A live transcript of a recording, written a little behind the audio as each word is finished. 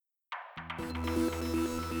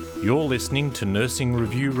You're listening to Nursing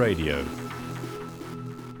Review Radio.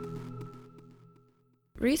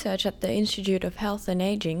 Research at the Institute of Health and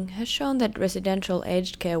Aging has shown that residential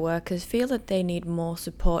aged care workers feel that they need more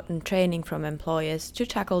support and training from employers to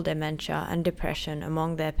tackle dementia and depression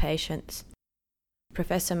among their patients.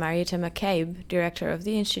 Professor Marita McCabe, director of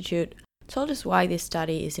the Institute, told us why this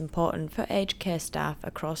study is important for aged care staff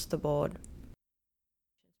across the board.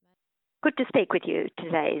 Good to speak with you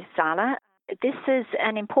today, Sala. This is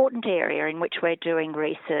an important area in which we're doing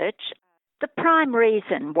research. The prime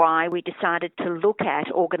reason why we decided to look at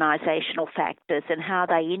organisational factors and how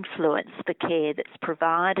they influence the care that's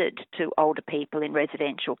provided to older people in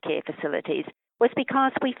residential care facilities was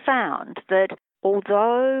because we found that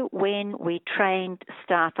although when we trained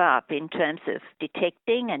staff up in terms of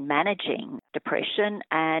detecting and managing depression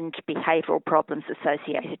and behavioural problems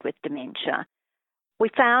associated with dementia, we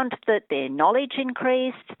found that their knowledge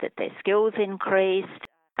increased, that their skills increased,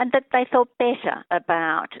 and that they felt better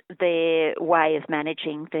about their way of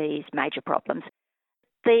managing these major problems.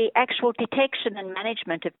 The actual detection and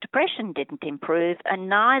management of depression didn't improve, and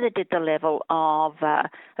neither did the level of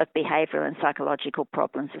behavioural and psychological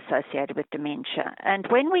problems associated with dementia. And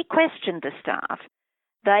when we questioned the staff,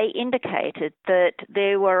 they indicated that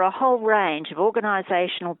there were a whole range of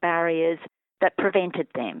organisational barriers that prevented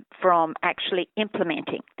them from actually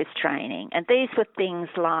implementing this training. And these were things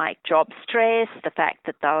like job stress, the fact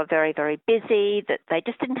that they were very, very busy, that they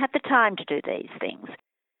just didn't have the time to do these things.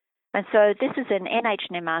 And so this is an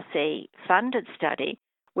NHMRC funded study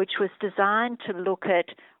which was designed to look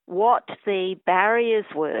at what the barriers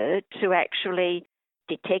were to actually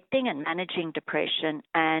detecting and managing depression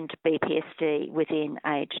and BPSD within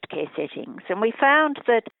aged care settings. And we found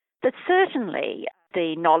that certainly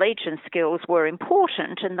the knowledge and skills were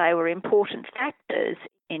important, and they were important factors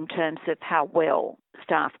in terms of how well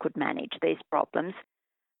staff could manage these problems.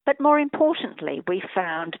 But more importantly, we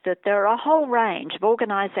found that there are a whole range of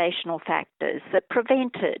organisational factors that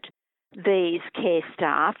prevented these care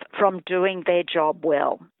staff from doing their job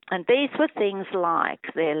well. And these were things like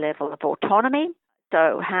their level of autonomy,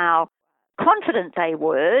 so how confident they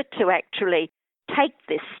were to actually take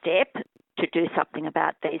this step to do something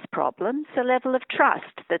about these problems, the level of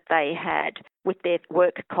trust that they had with their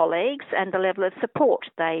work colleagues and the level of support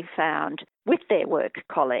they found with their work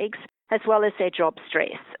colleagues, as well as their job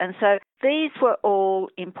stress. And so these were all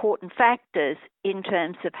important factors in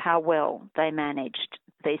terms of how well they managed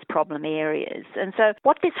these problem areas. And so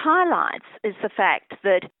what this highlights is the fact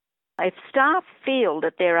that if staff feel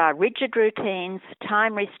that there are rigid routines,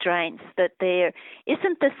 time restraints, that there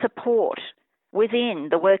isn't the support within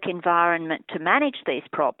the work environment to manage these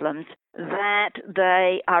problems, that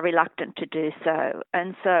they are reluctant to do so.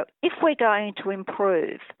 And so if we're going to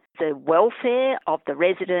improve the welfare of the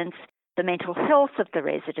residents, the mental health of the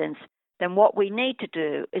residents, then what we need to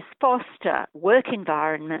do is foster work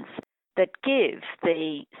environments that give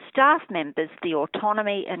the staff members the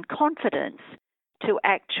autonomy and confidence to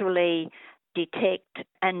actually detect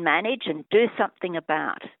and manage and do something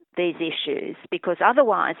about these issues, because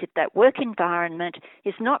otherwise, if that work environment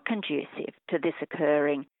is not conducive to this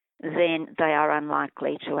occurring, then they are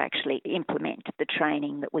unlikely to actually implement the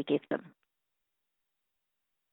training that we give them.